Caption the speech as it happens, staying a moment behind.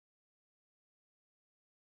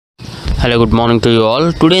Hello, good morning to you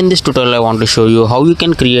all. Today in this tutorial I want to show you how you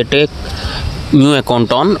can create a new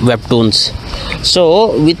account on Webtoons.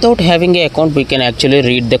 So without having an account we can actually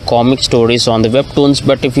read the comic stories on the Webtoons,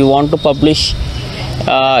 but if you want to publish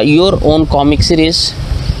your own comic series,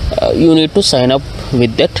 you need to sign up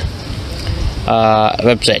with that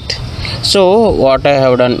website. So what I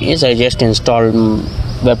have done is I just installed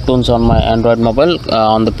Webtoons on my Android mobile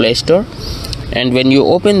on the Play Store, and when you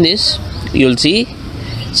open this you'll see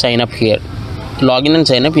sign up here, login and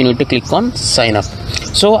sign up. You need to click on sign up.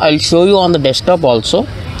 So I'll show you on the desktop also.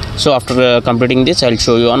 So after completing this I'll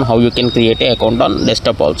show you on how you can create an account on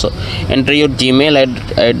desktop also. Enter your Gmail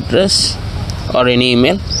address or any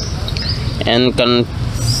email and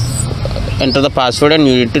enter the password, and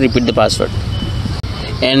you need to repeat the password,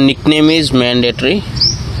 and nickname is mandatory.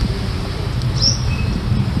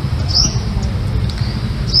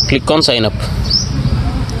 Click on sign up.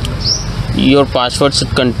 Your password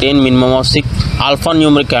should contain minimum of 6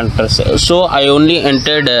 alphanumeric characters. So I only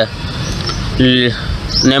entered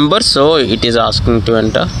numbers, so it is asking to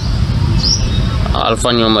enter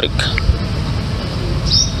alphanumeric.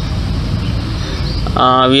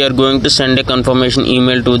 We are going to send a confirmation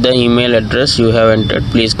email to the email address you have entered.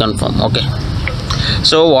 Please confirm. Okay,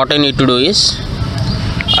 so what I need to do is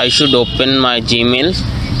I should open my Gmail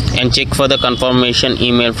and check for the confirmation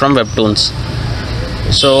email from Webtoons.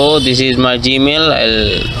 So this is my Gmail.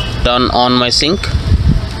 I'll turn on my sync.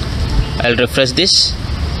 I'll refresh this,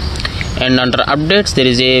 and under updates there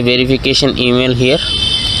is a verification email here.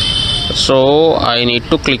 So I need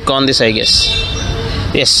to click on this, I guess.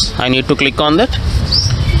 Yes, I need to click on that.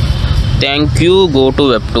 Thank you, go to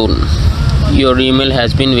Webtoon. Your email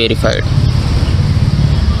has been verified.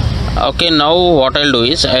 Okay, now what I'll do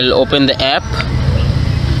is I'll open the app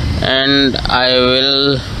and I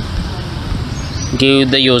will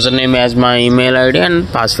give the username as my email ID and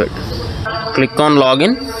password. Click on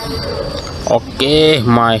login. Okay,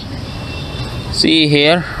 see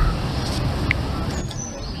here.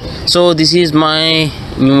 So this is my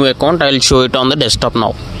new account. I'll show it on the desktop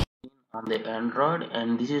now. On the Android,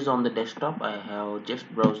 and this is on the desktop. I have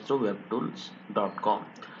just browsed through webtoons.com.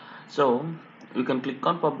 So you can click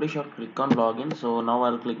on publish or click on login. So now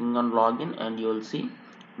I'll clicking on login, and you will see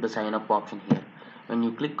the sign up option here. When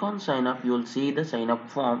you click on sign up, you will see the sign up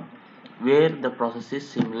form where the process is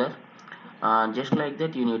similar. Just like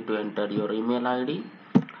that, you need to enter your email ID,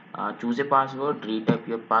 choose a password, retype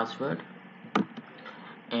your password,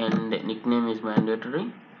 and nickname is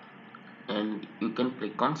mandatory, and you can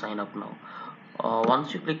click on sign up now.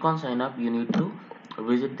 Once you click on sign up, you need to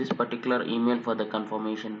visit this particular email for the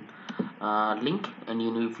confirmation link, and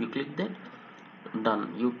if you click that,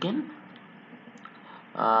 done. You can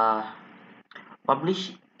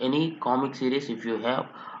publish any comic series if you have,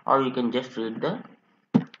 or you can just read the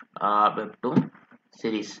Webtoon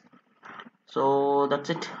series. So that's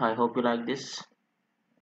it. I hope you like this.